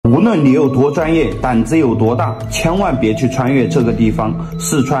无论你有多专业，胆子有多大，千万别去穿越这个地方——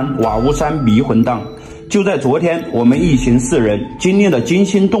四川瓦屋山迷魂凼。就在昨天，我们一行4人经历了惊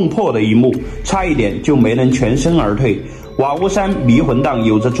心动魄的一幕，差一点就没能全身而退。瓦屋山迷魂凼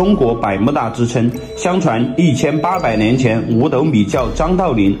有着中国百慕大之称，相传1800年前，五斗米教张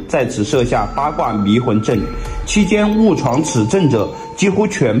道陵在此设下八卦迷魂阵，期间误闯此阵者几乎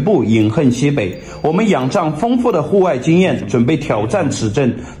全部饮恨西北。我们仰仗丰富的户外经验，准备挑战此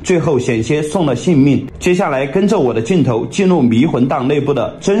阵，最后险些送了性命。接下来跟着我的镜头进入迷魂凼内部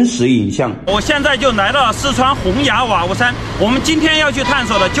的真实影像。我现在就来到了四川洪崖瓦屋山，我们今天要去探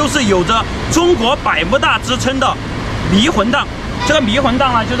索的就是有着中国百慕大之称的迷魂凼。这个迷魂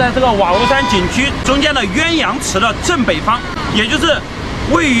凼呢，就在这个瓦屋山景区中间的鸳鸯池的正北方，也就是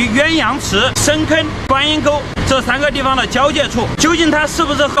位于鸳鸯池、深坑、观音沟这3个地方的交界处。究竟它是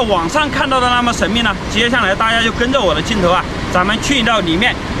不是和网上看到的那么神秘呢？接下来大家就跟着我的镜头啊，咱们去到里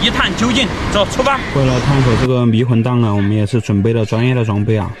面一探究竟。走，出发！为了探索这个迷魂凼呢，我们也是准备了专业的装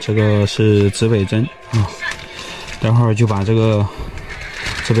备啊。这个是指北针啊，待会儿就把这个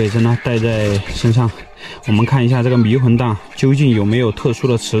指北针呢带在身上。我们看一下这个迷魂凼究竟有没有特殊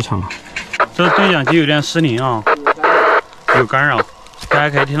的磁场。这对讲机有点失灵啊，有干扰。大家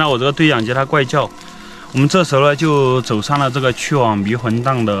可以听到我这个对讲机它怪叫。我们这时候呢就走上了这个去往迷魂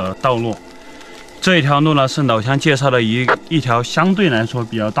凼的道路。这一条路呢是老乡介绍的一条相对来说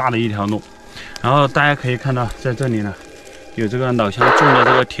比较大的一条路。然后大家可以看到，在这里呢有这个老乡种的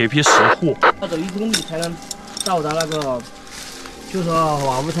这个铁皮石斛。要走1公里才能到达那个，就是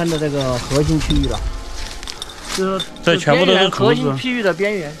瓦屋山的这个核心区域了。就是这全部都是核心区域的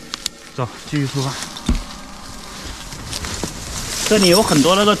边缘。走，继续出发。这里有很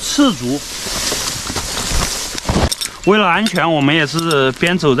多那个赤足，为了安全，我们也是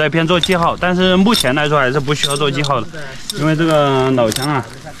边走在边做记号。但是目前来说还是不需要做记号的，因为这个老乡啊，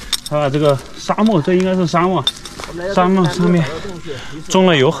他把这个沙漠，这应该是沙漠，沙漠上面种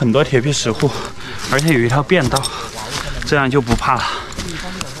了有很多铁皮石斛，而且有一条便道，这样就不怕了。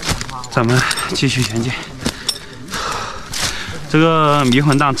咱们继续前进。这个迷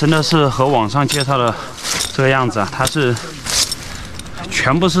魂凼真的是和网上介绍的这个样子啊，它是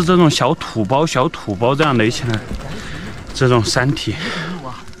全部是这种小土包这样垒起来，这种山体。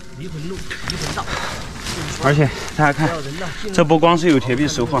而且大家看，这不光是有铁皮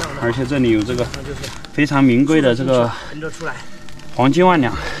石斛，而且这里有这个非常名贵的这个黄金万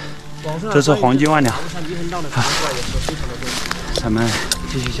两，这是黄金万两。咱们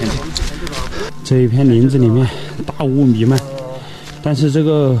继续前进。这一片林子里面大雾弥漫。但是这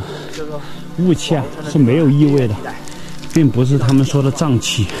个雾气啊是没有异味的，并不是他们说的瘴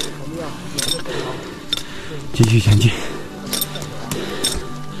气。继续前进，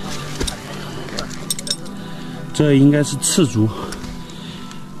这应该是赤足。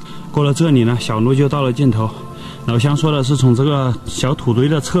过了这里呢，小路就到了尽头。老乡说的是从这个小土堆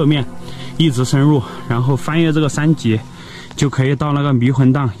的侧面一直深入，然后翻越这个山脊，就可以到那个迷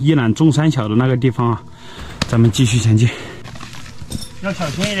魂凼一览众山小的那个地方啊。咱们继续前进。要小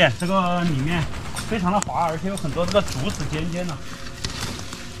心一点，这个里面非常的滑，而且有很多这个竹子尖尖的。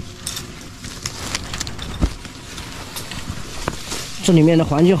这里面的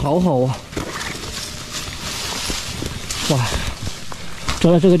环境好好啊！哇，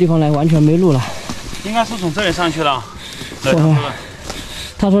走到这个地方来完全没路了。应该是从这里上去的。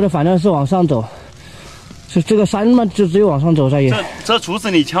他说的反正是往上走，是这个山嘛，就只有往上走才有。这竹子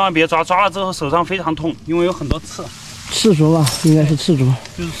你千万别抓，抓了之后手上非常痛，因为有很多刺。赤足吧，应该是赤足，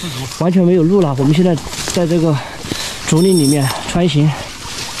就是赤足，完全没有路了。我们现在在这个竹林里面穿行，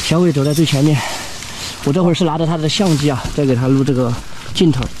小伟走在最前面，我这会儿是拿着他的相机啊，在给他录这个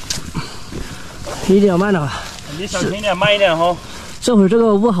镜头，一定要慢了。你小心一点，慢一点哦。这会儿这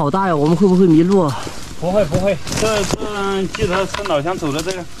个雾好大呀，我们会不会迷路啊？不会，这记得是老乡走的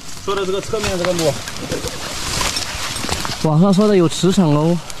这个，说的这个侧面这个路。网上说的有磁场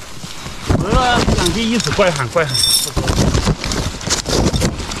哦。我这个相机一直怪喊。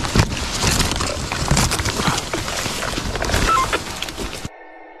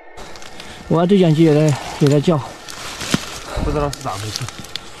我对讲机也在叫，不知道是咋回事。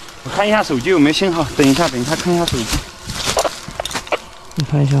我看一下手机有没有信号。等一下，看一下手机。你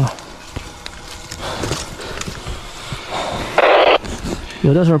看一下，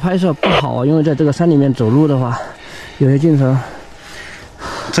有的时候拍摄不好，因为在这个山里面走路的话，有些镜头。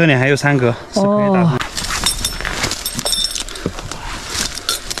这里还有山格，是可以打通。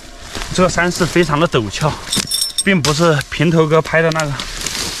这个山势非常的陡峭，并不是平头哥拍的那个，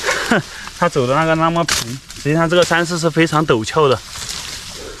他走的那个那么平。实际上这个山势是非常陡峭的，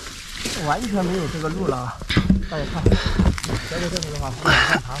完全没有这个路了，大家看。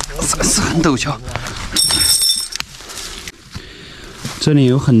是很陡峭。这里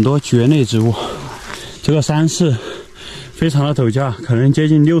有很多蕨类植物，这个山势非常的陡峭，可能接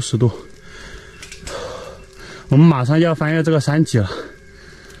近60度。我们马上就要翻越这个山脊了。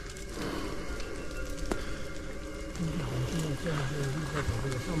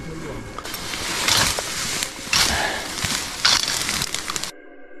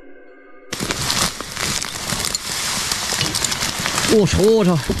我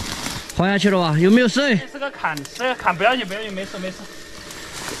操！滑下去了吧？有没有事？是个坎，不要紧，没事。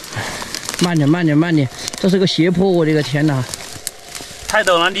慢点，这是个斜坡，我的个天哪！太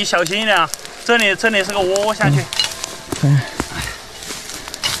陡了，你小心一点啊！这里是个窝下去。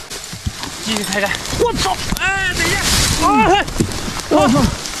继续开。我操！哎，等一下！我操！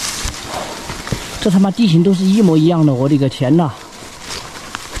这他妈地形都是一模一样的，我的个天哪！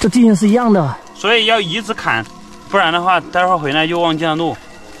这地形是一样的，所以要一直砍。不然的话，待会儿回来就忘记了路。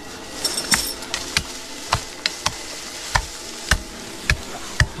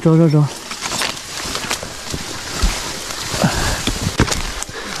走。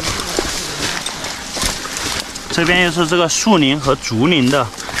这边又是这个树林和竹林的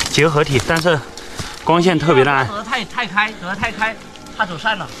结合体，但是光线特别的暗。走得太开，他走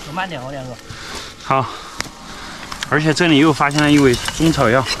散了，走慢点，我两个。好，而且这里又发现了一尾中草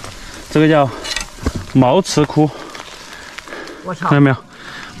药，这个叫毛刺枯。我操！看到没有？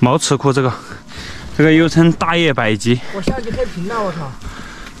毛刺枯这个又称大叶百吉。我相机开屏了，我操！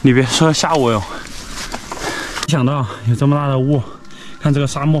你别说吓我哟！没想到有这么大的雾，看这个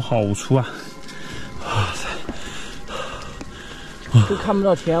沙漠好粗啊！哇塞！都看不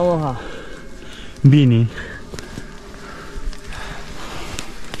到天，我靠！密林，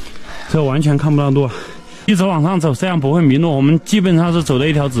这完全看不到路，一直往上走，这样不会迷路。我们基本上是走的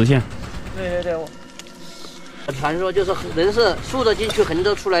一条直线。对。传说就是人是竖着进去，横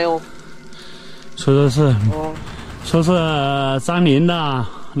着出来哦。说是张林的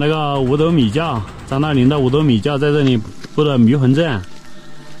那个五斗米教，张大林的五斗米教在这里布的迷魂阵，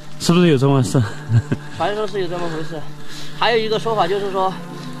是不是有这么回事？传说是有这么回事。还有一个说法就是说，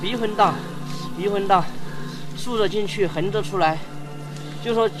迷魂荡，竖着进去，横着出来。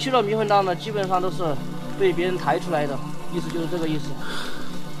就说去了迷魂荡呢，基本上都是被别人抬出来的，意思就是这个意思，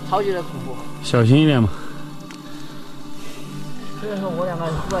超级的恐怖。小心一点嘛。虽然说我两个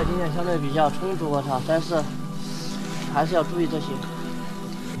户外经验相对比较充足，我操，但是还是要注意这些。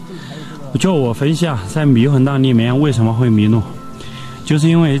就我分析啊，在迷魂荡里面为什么会迷路，就是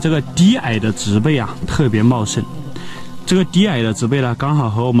因为这个低矮的植被啊特别茂盛。这个低矮的植被呢，刚好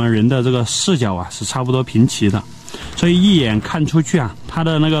和我们人的这个视角啊是差不多平齐的，所以一眼看出去啊，它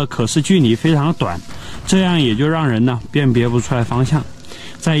的那个可视距离非常的短，这样也就让人呢辨别不出来方向。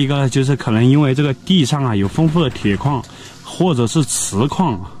再一个就是可能因为这个地上啊有丰富的铁矿或者是瓷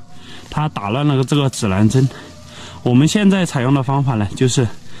矿啊，它打乱了这个指南针。我们现在采用的方法呢，就是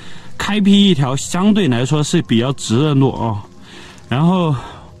开辟一条相对来说是比较直的路哦，然后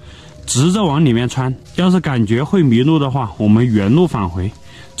直着往里面穿。要是感觉会迷路的话，我们原路返回，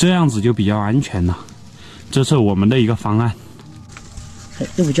这样子就比较安全了。这是我们的一个方案。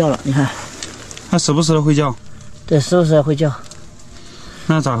又不叫了，你看，它时不时的会叫。对，时不时会叫。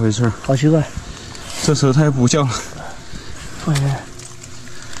那咋回事？好奇怪。这时候它也不叫了。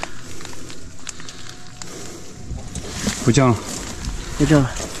不叫了。不叫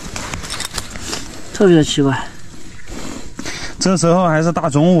了。特别的奇怪。这时候还是大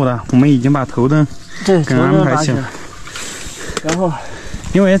中午的，我们已经把头灯给安排起来。然后，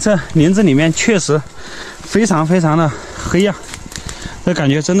因为这林子里面确实非常非常的黑呀，这感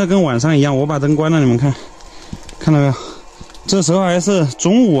觉真的跟晚上一样。我把灯关了，你们看，看到没有？这时候还是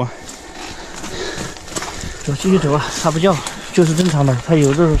中午。走，继续走啊！它不叫，就是正常的。它有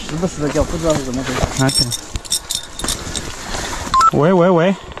的时候时不时的叫，不知道是怎么回事。拿起来。喂，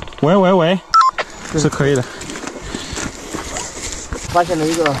是可以的。发现了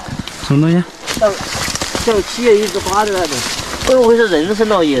一个什么东西？像七叶一枝花的那种，会不会是人参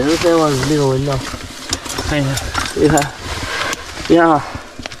哦？野人参往那个闻到。看一下，你看啊。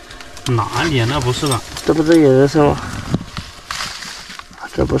哪里？那不是吧？这不是野人参吗？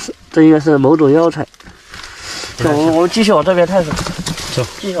这不是，这应该是某种药材。走，我们继续往这边探索。走，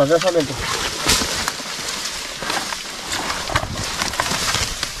继续往这上面走。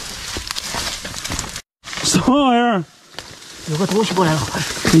什么玩意儿？有个东西过来了，快！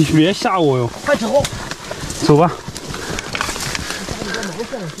你别吓我哟！快走！走吧。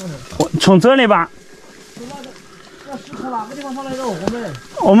我从这里吧。从哪个地方上来的？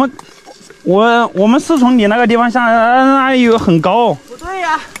我们是从你那个地方下来，那里有很高。不对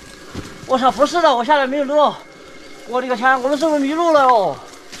呀！我操，不是的，我下来没有路。我的个天，我们是不是迷路了哦？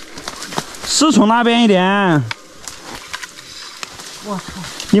是从那边一点。我操！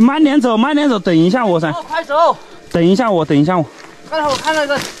你慢点走，慢点走，等一下我噻。哦，快走！等一下我，等一下我。刚才我看到一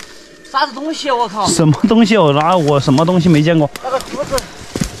个啥子东西，我靠！什么东西？我什么东西没见过？那个竹子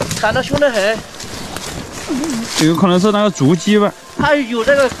长得凶得很。有可能是那个竹鸡吧。还有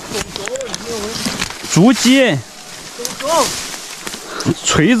这个狗熊，竹鸡。狗熊。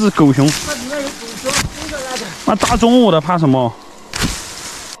锤子狗熊。它里面有狗熊，生下来的。那大中午的怕什么？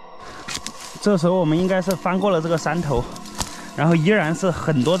这时候我们应该是翻过了这个山头，然后依然是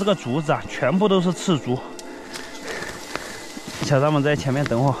很多这个竹子啊，全部都是赤竹。小张们在前面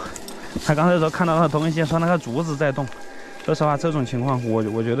等我，他刚才说看到那东西，说那个竹子在动。说实话，这种情况我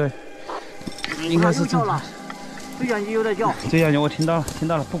觉得应该是正常。对讲机又在叫。对讲机我听到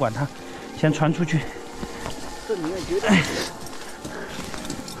了，不管它，先穿出去。这里面绝对。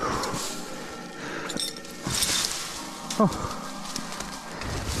哦。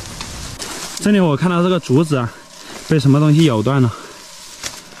这里我看到这个竹子啊，被什么东西咬断了，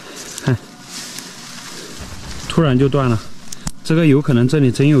看，突然就断了。这个有可能这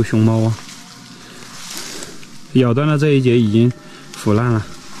里真有熊猫啊，咬断了这一节已经腐烂了。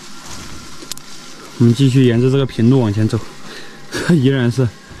我们继续沿着这个平路往前走，依然是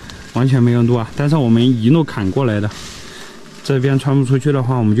完全没有路啊，但是我们一路砍过来的，这边穿不出去的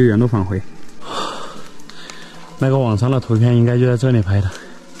话，我们就原路返回。那个网上的图片应该就在这里拍的。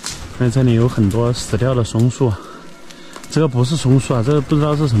因为这里有很多死掉的松树啊，这个不是松树啊，这个不知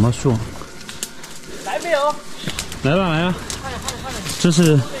道是什么树。来没有？来了来了。这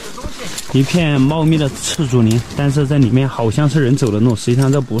是一片茂密的赤竹林，但是这里面好像是人走的路，实际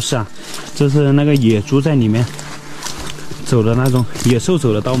上这不是啊，这是那个野猪在里面走的那种野兽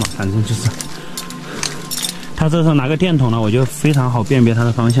走的道嘛，反正就是。他这时候拿个电筒呢，我就非常好辨别它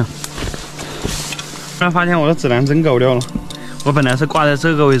的方向。突然发现我的指南针搞掉了。我本来是挂在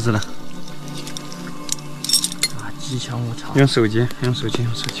这个位置的。啊，机枪！我操！用手机。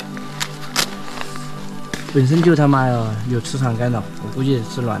本身就他妈有磁场干扰，我估计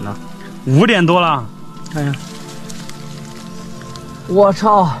是软了。5点多了，看一下。我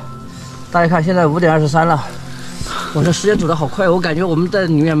操！大家看，现在5点23了。我这时间走得好快，我感觉我们在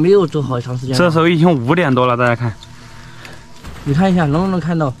里面没有走好长时间。这时候已经5点多了，大家看。你看一下，能不能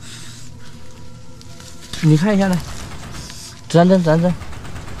看到？你看一下来。指南针！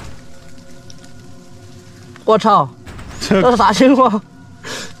我操！这是啥情况？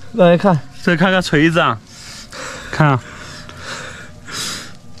来看，这看个锤子啊！看啊，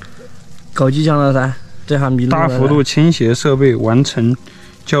搞机枪了噻！这还迷路了。大幅度倾斜设备完成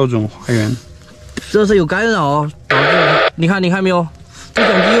校准还原。这是有干扰导致，你看没有？对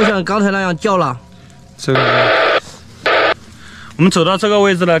讲机又像刚才那样叫了。这个，我们走到这个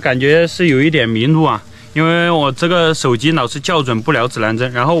位置了，感觉是有一点迷路啊。因为我这个手机老是校准不了指南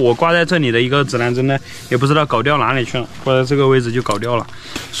针，然后我挂在这里的一个指南针呢，也不知道搞掉哪里去了，挂在这个位置就搞掉了。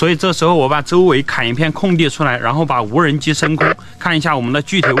所以这时候我把周围砍一片空地出来，然后把无人机升空，看一下我们的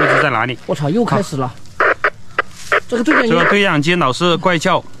具体位置在哪里。我操，又开始了！这个对讲机老是怪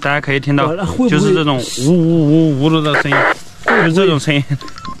叫，大家可以听到，就是这种呜噜的声音，就是这种声音。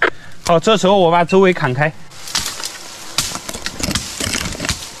好，这时候我把周围砍开。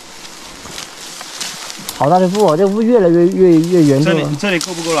好大的雾哦，这雾越来越严重了。这里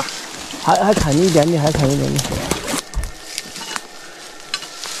够不够了？还砍一点点，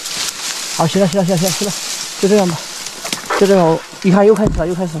好，行了，就这样吧，就这样。你看又开始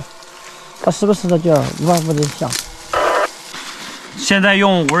了，它时不时的就无法不的响。现在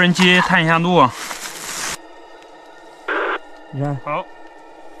用无人机探一下路。你看，好，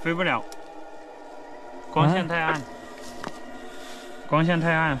飞不了，光线太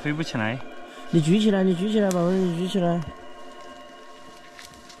暗，飞不起来。你举起来，把无人机举起来。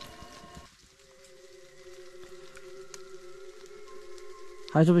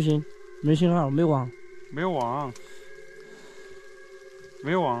还是不行，没信号，没网。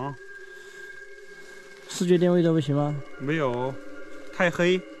视觉定位都不行吗？没有，太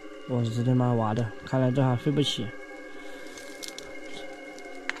黑。我是他妈娃的，看来这还飞不起。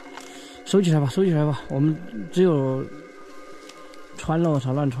收起来吧，我们只有穿了，我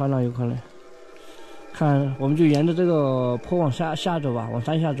操，乱穿了，有可能。看，我们就沿着这个坡往下走吧，往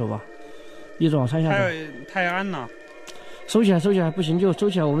山下走吧，一直往山下走。太暗了。收起来，不行就收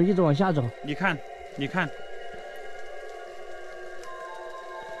起来，我们一直往下走。你看。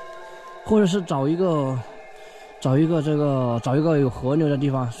或者是找一个有河流的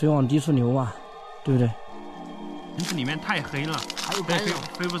地方，水往低处流嘛，对不对？里面太黑了，还有干扰，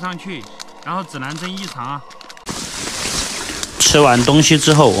飞不上去，然后指南针异常啊。吃完东西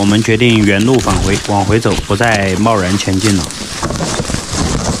之后，我们决定原路返回，往回走，不再贸然前进了。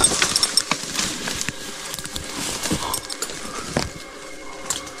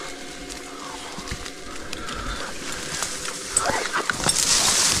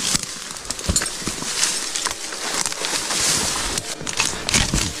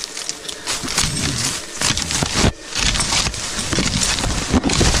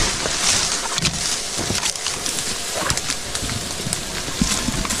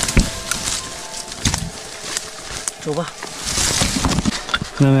走吧，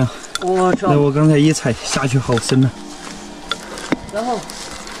看到没有？我操！那我刚才一踩下去好深啊！然后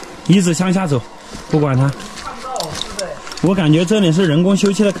一直向下走，不管它。看不到，对不对？我感觉这里是人工修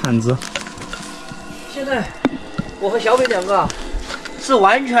葺的坎子。现在我和小北两个是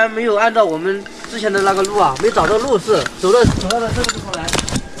完全没有按照我们之前的那个路啊，没找到路，是走到了这个地方来，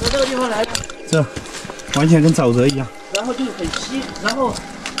从这个地方来，这完全跟沼泽一样。然后就很稀，然后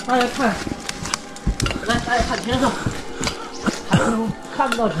大家看。来，大家看天上，看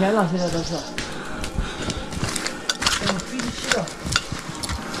不到天了，现在都是，飞稀了。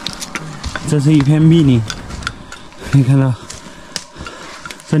这是一片密林，可以看到，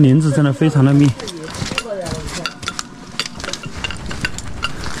这林子真的非常的密。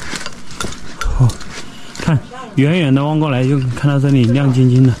哦，看，远远的望过来就看到这里亮晶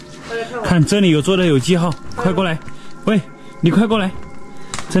晶的。看这里有做的有记号，快过来！喂，你快过来，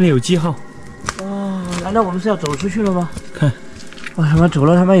这里有记号。难道我们是要走出去了吗？看，我他妈走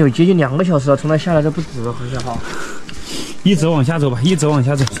了他妈有接近2个小时了，从那下来都不止了，好像哈。一直往下走吧，一直往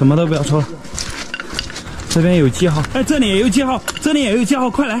下走，什么都不要错了。这边有记号，哎，这里也有记号，这里也有记号，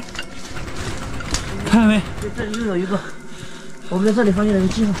快来！看到没？这里又有一个，我们在这里发现了一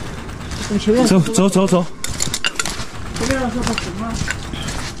个记号。这个前面走走走走。前面是个什么？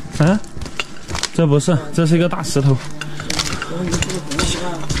嗯，这不是，这是一个大石头。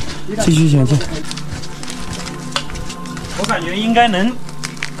继续前进。我感觉应该能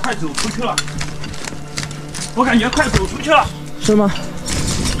快走出去了。我感觉快走出去了。是吗？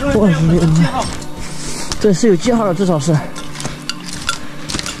我有记号。对，是有记号的，至少是。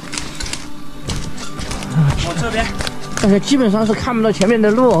我这边。但是基本上是看不到前面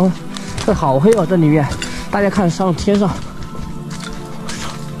的路哦，这好黑哦，这里面。大家看上天上。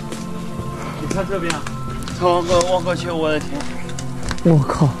你看这边啊，望过去，我的天！我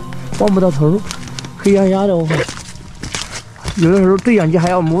靠，望不到头，黑压压的，我靠！有的时候对讲机还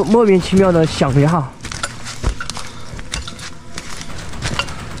要莫名其妙的响一下。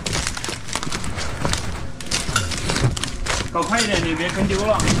搞快一点，你别跟丢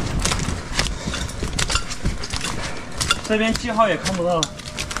了。这边记号也看不到了。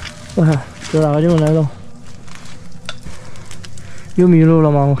我看这哪个地方来了？又迷路了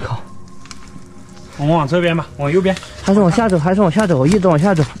吗？我靠！我们往这边吧，往右边。还是往下走，还是往下走，一直往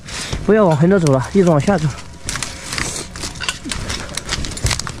下走，不要往横着走了，一直往下走。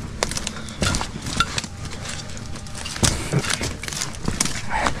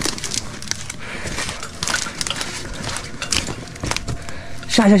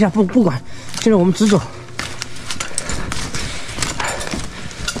下，不管，现在我们直走。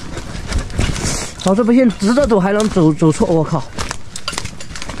老子不信直着走还能走错，我靠！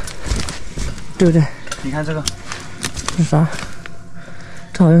对不对？你看这个，这啥？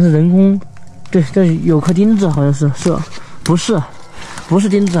这好像是人工，对，这有颗钉子，好像是吧？不是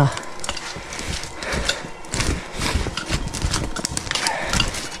钉子啊。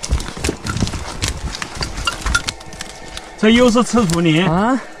这又是刺竹林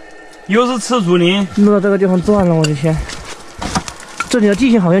啊！又是刺竹林，路到这个地方断了，我的天！这里的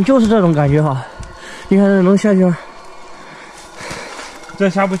地形好像就是这种感觉哈。你看能下去吗？这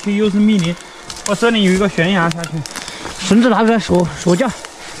下不去，又是密林。我这里有一个悬崖下去，绳子拿出来锁架。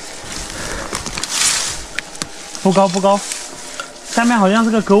不高，下面好像是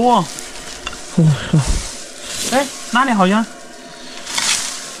个沟哦。我靠！哎，那里好像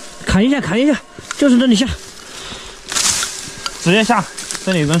砍一下，就是这里下。直接下，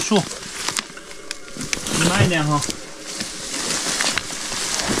这里有根树，你慢一点哈。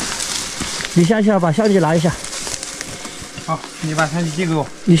你下去了，把相机拿一下。好，你把相机借给我。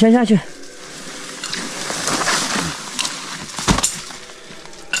你先下去。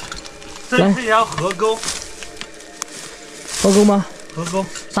这是一条河沟。河沟吗？河沟。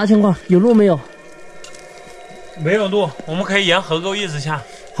啥情况？有路没有？没有路，我们可以沿河沟一直下。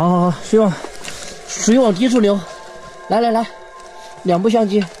好，水往低处流。来，2部相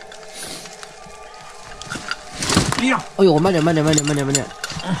机。哎呀！哎呦，慢点。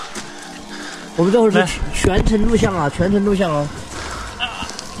我们这会儿是全程录像啊，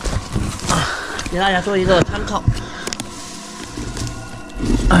给大家做一个参考。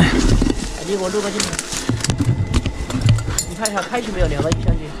哎，你给我录个镜头，你看一下开启没有？2个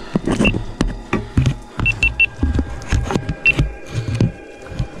相机。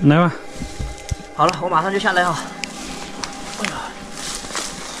来吧。好了，我马上就下来啊。哎呀，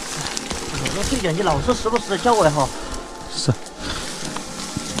我这对讲机老是时不时的叫我哈。是。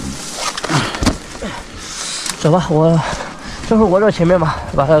走吧，我正好我这前面嘛，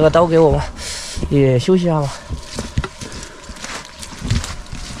把那个刀给我们，也休息一下吧。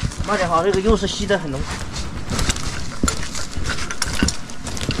慢点哈，这个又是吸得很浓。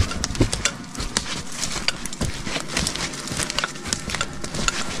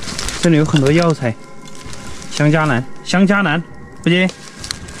这里有很多药材，香加兰，不接。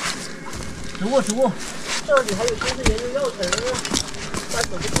植物，这里还有先是研究药材的，那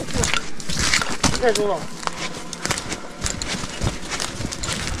手机不错，太多了。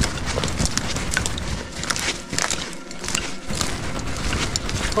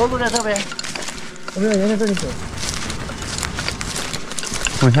头路在这边，我们要沿着这里走。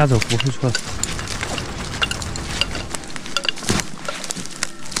往下走不会错的。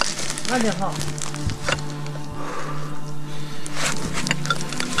慢点哈。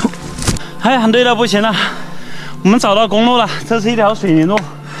哎，很对了，不行了，我们找到公路了，这是一条水泥路，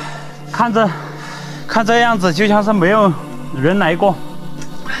看这样子就像是没有人来过。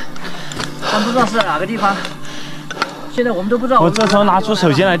但不知道是在哪个地方，现在我们都不知道。我这时候拿出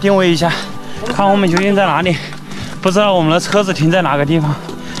手机来定位一下，看我们究竟在哪里。不知道我们的车子停在哪个地方。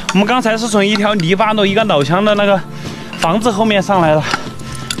我们刚才是从一条泥巴路一个老乡的那个房子后面上来的。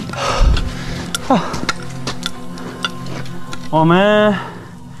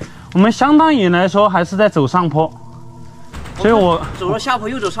我们相当于来说还是在走上坡，所以我走了下坡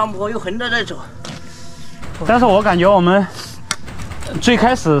又走上坡，又横着在走。但是我感觉我们最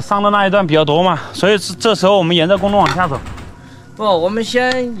开始上的那一段比较多嘛，所以这时候我们沿着公路往下走。不，我们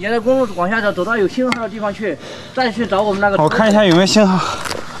先沿着公路往下走，走到有信号的地方去，再去找我们那个。我看一下有没有信号，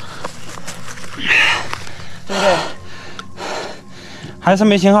对不对？还是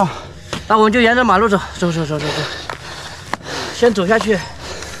没信号。那我们就沿着马路走，先走下去。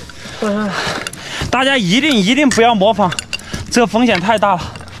大家一定不要模仿，这个风险太大了。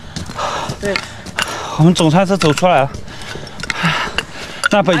对，我们总算是走出来了。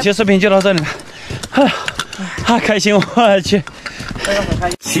那本期视频就到这里了，开心，我去。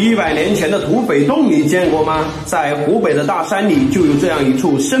 700年前的土匪洞你见过吗？在湖北的大山里就有这样一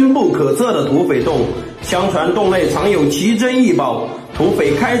处深不可测的土匪洞，相传洞内藏有奇珍异宝，土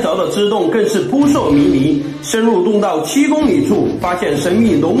匪开凿的支洞更是扑朔迷离。深入洞道7公里处，发现神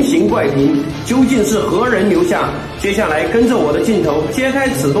秘龙形怪瓶，究竟是何人留下？接下来跟着我的镜头揭开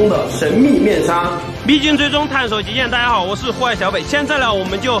此洞的神秘面纱。秘境追踪，探索极限。大家好，我是户外小北。现在呢，我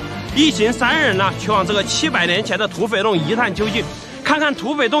们就一行3人呢，去往这个700年前的土匪洞一探究竟。 看看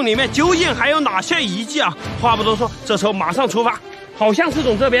土匪洞里面究竟还有哪些遗迹啊！话不多说，这时候马上出发，好像是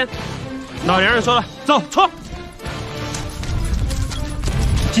从这边。老年人说了，走，冲！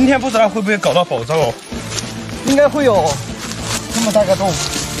今天不知道会不会搞到宝藏哦？应该会有，这么大个洞，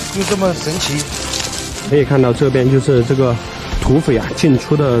就这么神奇。可以看到这边就是这个土匪啊进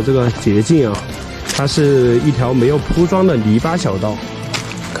出的这个捷径啊，它是一条没有铺装的泥巴小道。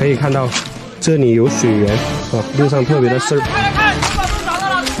可以看到这里有水源啊，路上特别的湿。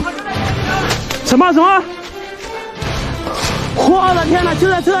 什么？我的天哪，就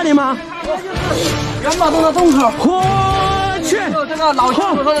在这里吗？元宝洞的洞口。我去！这个老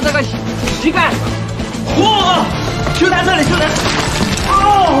乡所说的这个膝盖。哇！就在这里，就在。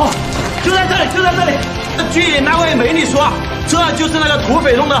哦，就在这里。据那位美女说，这就是那个土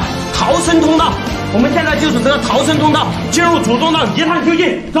匪洞的逃生通道。我们现在就从这个逃生通道进入主洞道一探究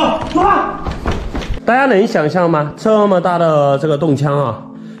竟。走，出发！大家能想象吗？这么大的这个洞腔啊！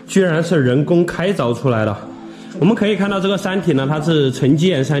 居然是人工开凿出来的。我们可以看到这个山体呢，它是沉积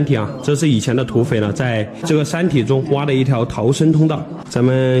岩山体啊，这是以前的土匪呢在这个山体中挖的一条逃生通道。咱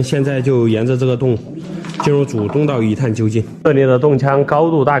们现在就沿着这个洞进入主洞道一探究竟。这里的洞腔高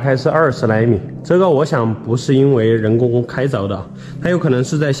度大概是20来米，这个我想不是因为人工开凿的，它有可能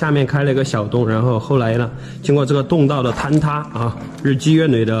是在下面开了一个小洞，然后后来呢，经过这个洞道的坍塌啊，日积月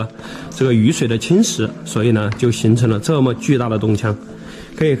累的这个雨水的侵蚀，所以呢就形成了这么巨大的洞腔。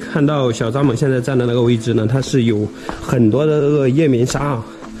 可以看到小张们现在站的那个位置呢，它是有很多的这个夜明砂啊，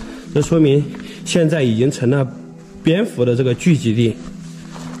这说明现在已经成了蝙蝠的这个聚集地。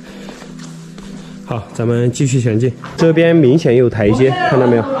好，咱们继续前进。这边明显有台阶，看到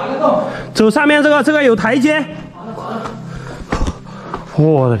没有？走上面这个有台阶。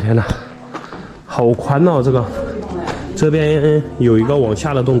我的天哪，好宽哦！这边有一个往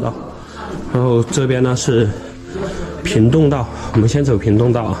下的洞道，然后这边呢是。平洞道，我们先走平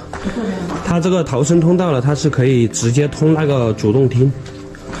洞道啊。它这个逃生通道呢，它是可以直接通那个主动厅。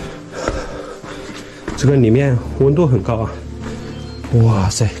这个里面温度很高啊！哇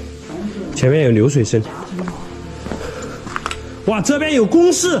塞，前面有流水声。哇，这边有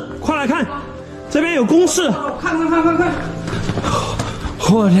公示，快来看，这边有公示。看！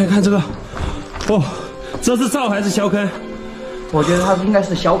我天，看这个，哦，这是灶还是小坑？我觉得它应该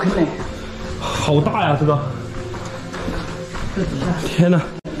是小坑嘞。好大呀，这个！天哪！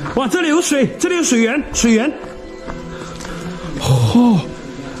哇，这里有水，这里有水源。哦，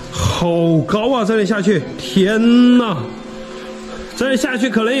好高啊！这里下去，天哪！这里下去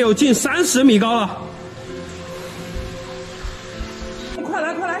可能有近30米高了。快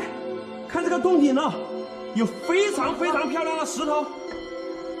来，看这个洞顶了，有非常漂亮的石头，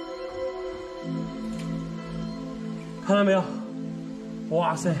看到没有？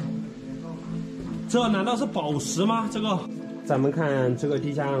哇塞！这难道是宝石吗？这个，咱们看这个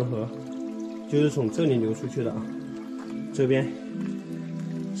地下暗河，就是从这里流出去的啊。这边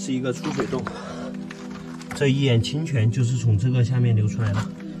是一个出水洞，这一眼清泉就是从这个下面流出来的。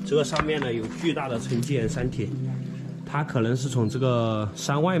这个上面呢有巨大的沉积岩山体，它可能是从这个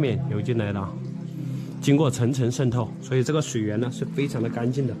山外面流进来的，经过层层渗透，所以这个水源呢是非常的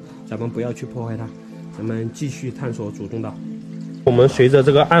干净的。咱们不要去破坏它，咱们继续探索主洞道。我们随着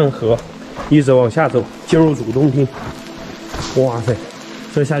这个暗河一直往下走，进入主洞厅。哇塞，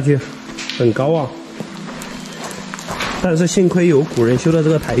这下去很高啊！但是幸亏有古人修的这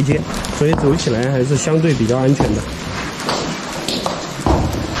个台阶，所以走起来还是相对比较安全的。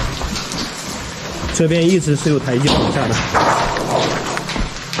这边一直是有台阶往下的。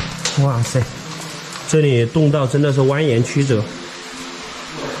哇塞，这里洞道真的是蜿蜒曲折，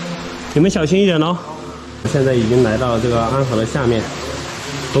你们小心一点哦。现在已经来到了这个暗河的下面，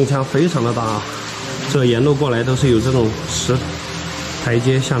洞腔非常的大啊，这沿路过来都是有这种石台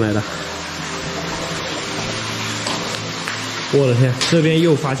阶下来的。我的天，这边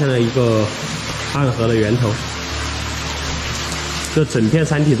又发现了一个暗河的源头，这整片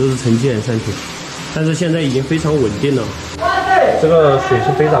山体都是沉积岩山体，但是现在已经非常稳定了，这个水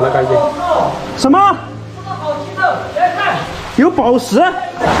是非常的干净。什么？好奇的，来看，有宝石。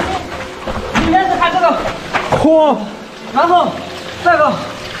里面是看这个，嚯，然后这个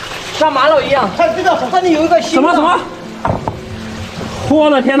像玛瑙一样，看这个这里有一个心。什么？我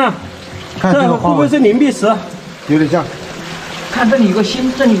的天哪，这会不会是灵璧石？有点像。看这里有个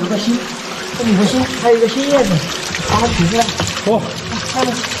心，这里有个心，这里有个心，还有一个新叶子，把它取出来。哇，看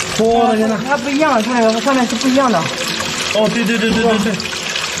着，我的天哪，它不一样，看和上面是不一样的。哦，对，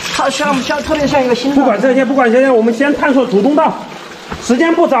它像特别像一个心。不管这些，我们先探索主洞道。时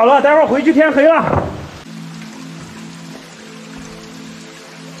间不早了，待会儿回去天黑了。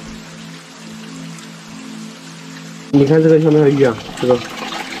你看这个像不像玉啊？这个，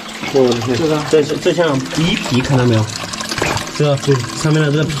我的天，这像逼皮，看到没有？这上面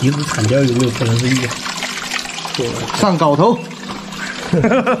的这个皮子铲掉，有没有可能是玉？上镐头。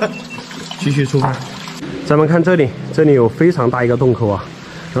继续出发。咱们看这里有非常大一个洞口啊，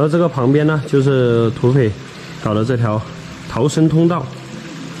然后这个旁边呢就是土匪搞的这条逃生通道。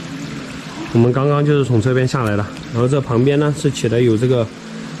我们刚刚就是从这边下来的，然后这旁边呢是起的有这个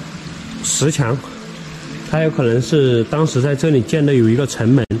石墙，它有可能是当时在这里建的有一个城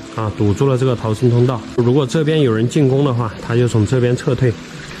门啊，堵住了这个逃生通道。如果这边有人进攻的话，他就从这边撤退。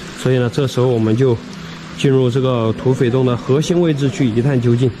所以呢，这时候我们就进入这个土匪洞的核心位置去一探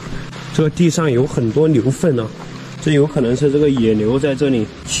究竟。这个地上有很多牛粪啊，这有可能是这个野牛在这里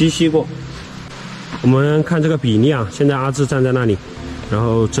栖息过。我们看这个比例啊，现在阿志站在那里，然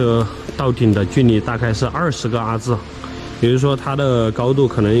后这到顶的距离大概是20个阿志，也就是说它的高度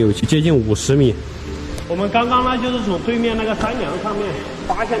可能有接近50米。我们刚刚呢就是从对面那个山梁上面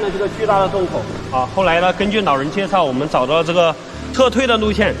发现了这个巨大的洞口啊，后来呢根据老人介绍，我们找到了这个撤退的路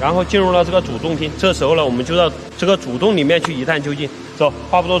线，然后进入了这个主洞厅。这时候呢，我们就到这个主洞里面去一探究竟。走，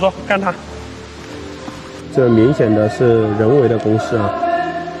话不多说，干它！这明显的是人为的攻势啊。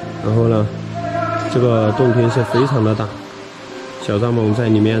然后呢，这个洞厅是非常的大，小蚱蜢在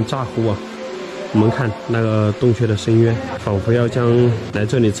里面咋呼啊。我们看那个洞穴的深渊，仿佛要将来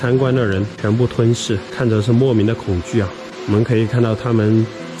这里参观的人全部吞噬，看着是莫名的恐惧啊。我们可以看到他们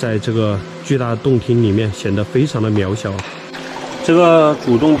在这个巨大的洞厅里面显得非常的渺小啊。这个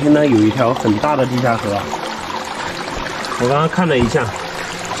主洞厅呢有一条很大的地下河啊，我刚刚看了一下，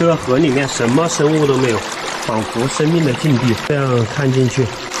这个河里面什么生物都没有，仿佛生命的禁地。这样看进去，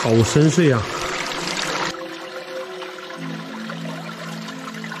好深邃啊！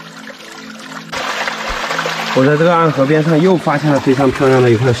我在这个暗河边上又发现了非常漂亮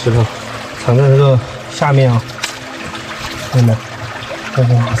的一块石头，藏在这个下面啊。真的，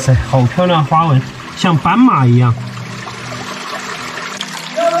哇塞，好漂亮的花纹，像斑马一样。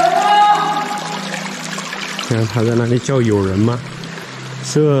看他在那里叫有人吗？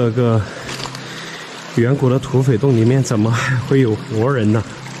这个远古的土匪洞里面怎么还会有活人呢？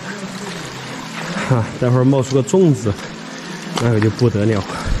啊，待会儿冒出个粽子，那个就不得了。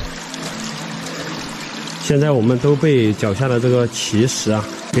现在我们都被脚下的这个奇石啊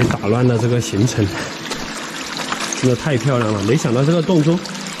给打乱了这个行程，真的太漂亮了！没想到这个洞中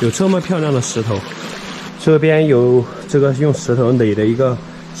有这么漂亮的石头，这边有这个用石头垒的一个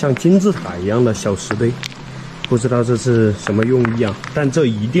像金字塔一样的小石堆。不知道这是什么用意啊，但这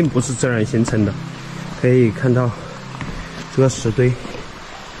一定不是自然形成的。可以看到这个石堆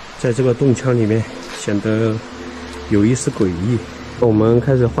在这个洞腔里面显得有一丝诡异。我们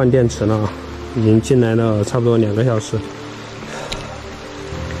开始换电池了，已经进来了差不多2个小时。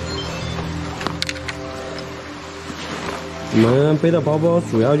我们背的包包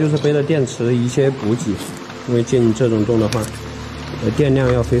主要就是背的电池的一些补给，因为进这种洞的话，电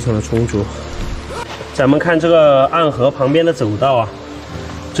量要非常的充足。咱们看这个暗河旁边的走道啊，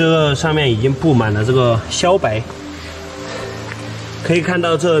这个上面已经布满了这个消白，可以看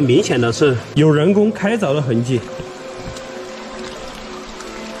到这明显的是有人工开凿的痕迹。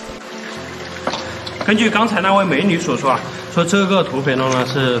根据刚才那位美女所说啊，说这个土匪洞呢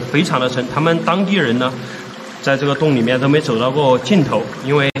是非常的深，他们当地人呢在这个洞里面都没走到过尽头，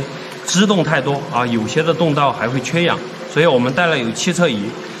因为支洞太多啊，有些的洞道还会缺氧，所以我们带了有汽测仪。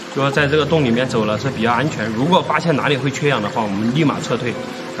说在这个洞里面走了是比较安全，如果发现哪里会缺氧的话，我们立马撤退，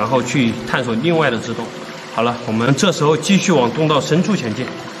然后去探索另外的支洞。好了，我们这时候继续往洞道深处前进，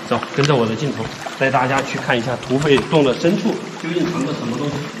走，跟着我的镜头，带大家去看一下土匪洞的深处究竟藏着什么东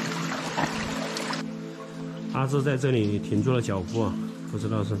西。阿志在这里停住了脚步啊，不知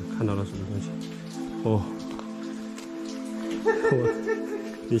道是看到了什么东西。哦，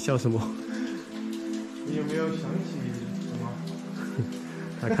你笑什么？你有没有想起什么？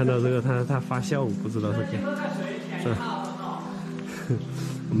他看到这个，他发笑，不知道是干。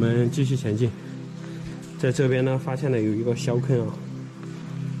我们继续前进，在这边呢，发现了有一个小坑啊。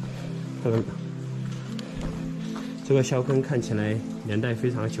这个小坑看起来年代非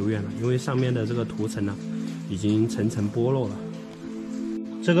常久远了，因为上面的这个涂层呢，已经层层剥落了。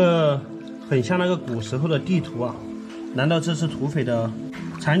这个很像那个古时候的地图啊，难道这是土匪的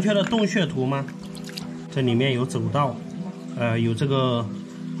残缺的洞穴图吗？这里面有走道，有这个。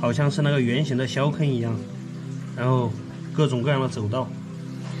好像是那个圆形的小坑一样，然后各种各样的走道。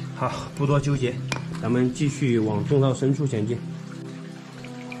好，不多纠结，咱们继续往洞道深处前进。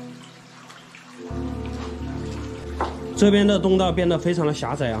这边的洞道变得非常的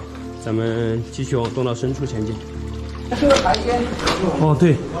狭窄啊，咱们继续往洞道深处前进。这个台阶。哦，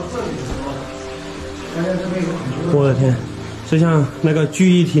对。我的天，就像那个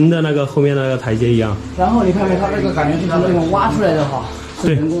聚义厅的那个后面那个台阶一样。然后你看没，它这个感觉是从这种挖出来的哈。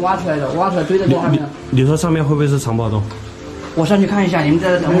对，人工挖出来的，挖出来堆在这上面。你说上面会不会是藏宝洞？我上去看一下，你们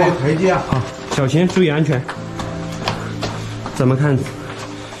在这等我。台阶啊！好，小心，注意安全。咱们看，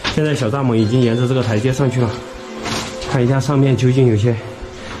现在小蚱蜢已经沿着这个台阶上去了，看一下上面究竟有些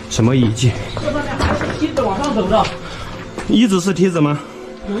什么遗迹。这上面还是梯子往上走的。一直是梯子吗？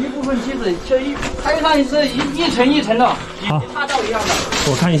有一部分梯子，它上是一层一层的，好，踏道一样的。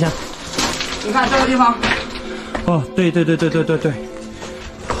我看一下。你看这个地方。哦，对。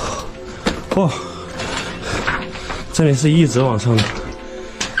哦，这里是一直往上的，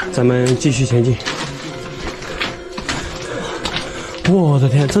咱们继续前进。我的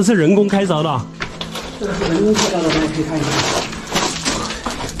天，这是人工开凿的。这个是人工开凿的，大家可以看一下。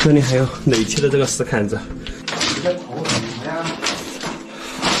这里还有垒砌的这个石坎子。你在跑什么呀？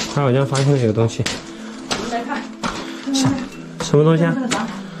他好像发现了有个东西。我们来看。什么东西啊？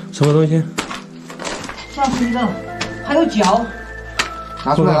什么东西？像是一个，还有脚。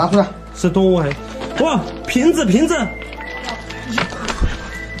拿出来。是动物还是？哇，瓶子！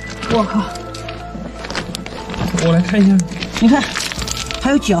我靠！我来看一下。你看，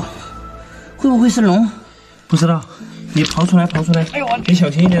还有脚，会不会是龙？不知道，你刨出来。哎呦我！你小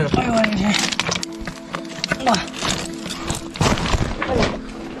心一点。哎呦我的天！哇！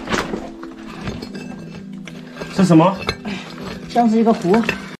是什么？像是一个壶。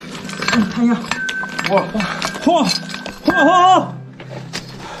看一下。嚯！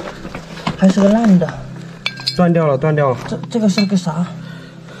还是个烂的。断掉了。这个是个啥？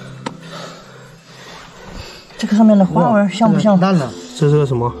这个上面的花纹像不像？烂了。这是个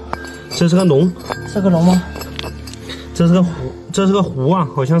什么？这是个龙。是个龙吗？这是个壶啊，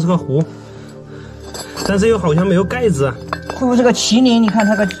好像是个壶，但是又好像没有盖子啊。会不会是个麒麟？你看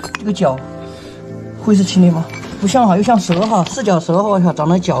它这个脚，会是麒麟吗？不像哈，又像蛇哈，四脚蛇我靠，长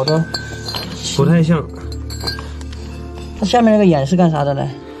得脚的不太像。它下面那个眼是干啥的呢？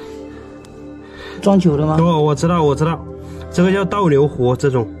装酒的吗？哦，我知道，这个叫倒流壶，这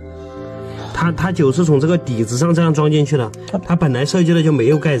种，它酒是从这个底子上这样装进去的，它本来设计的就没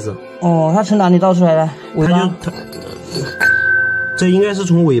有盖子。哦，它从哪里倒出来的？尾巴？这应该是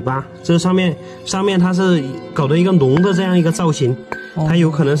从尾巴，这上面它是搞的一个龙的这样一个造型，它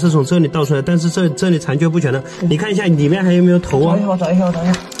有可能是从这里倒出来，但是这里残缺不全的。你看一下里面还有没有头啊？找一下。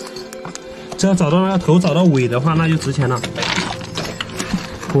这要找到那个头，找到尾的话，那就值钱了。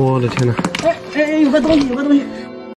我的天哪！哎，有个东西。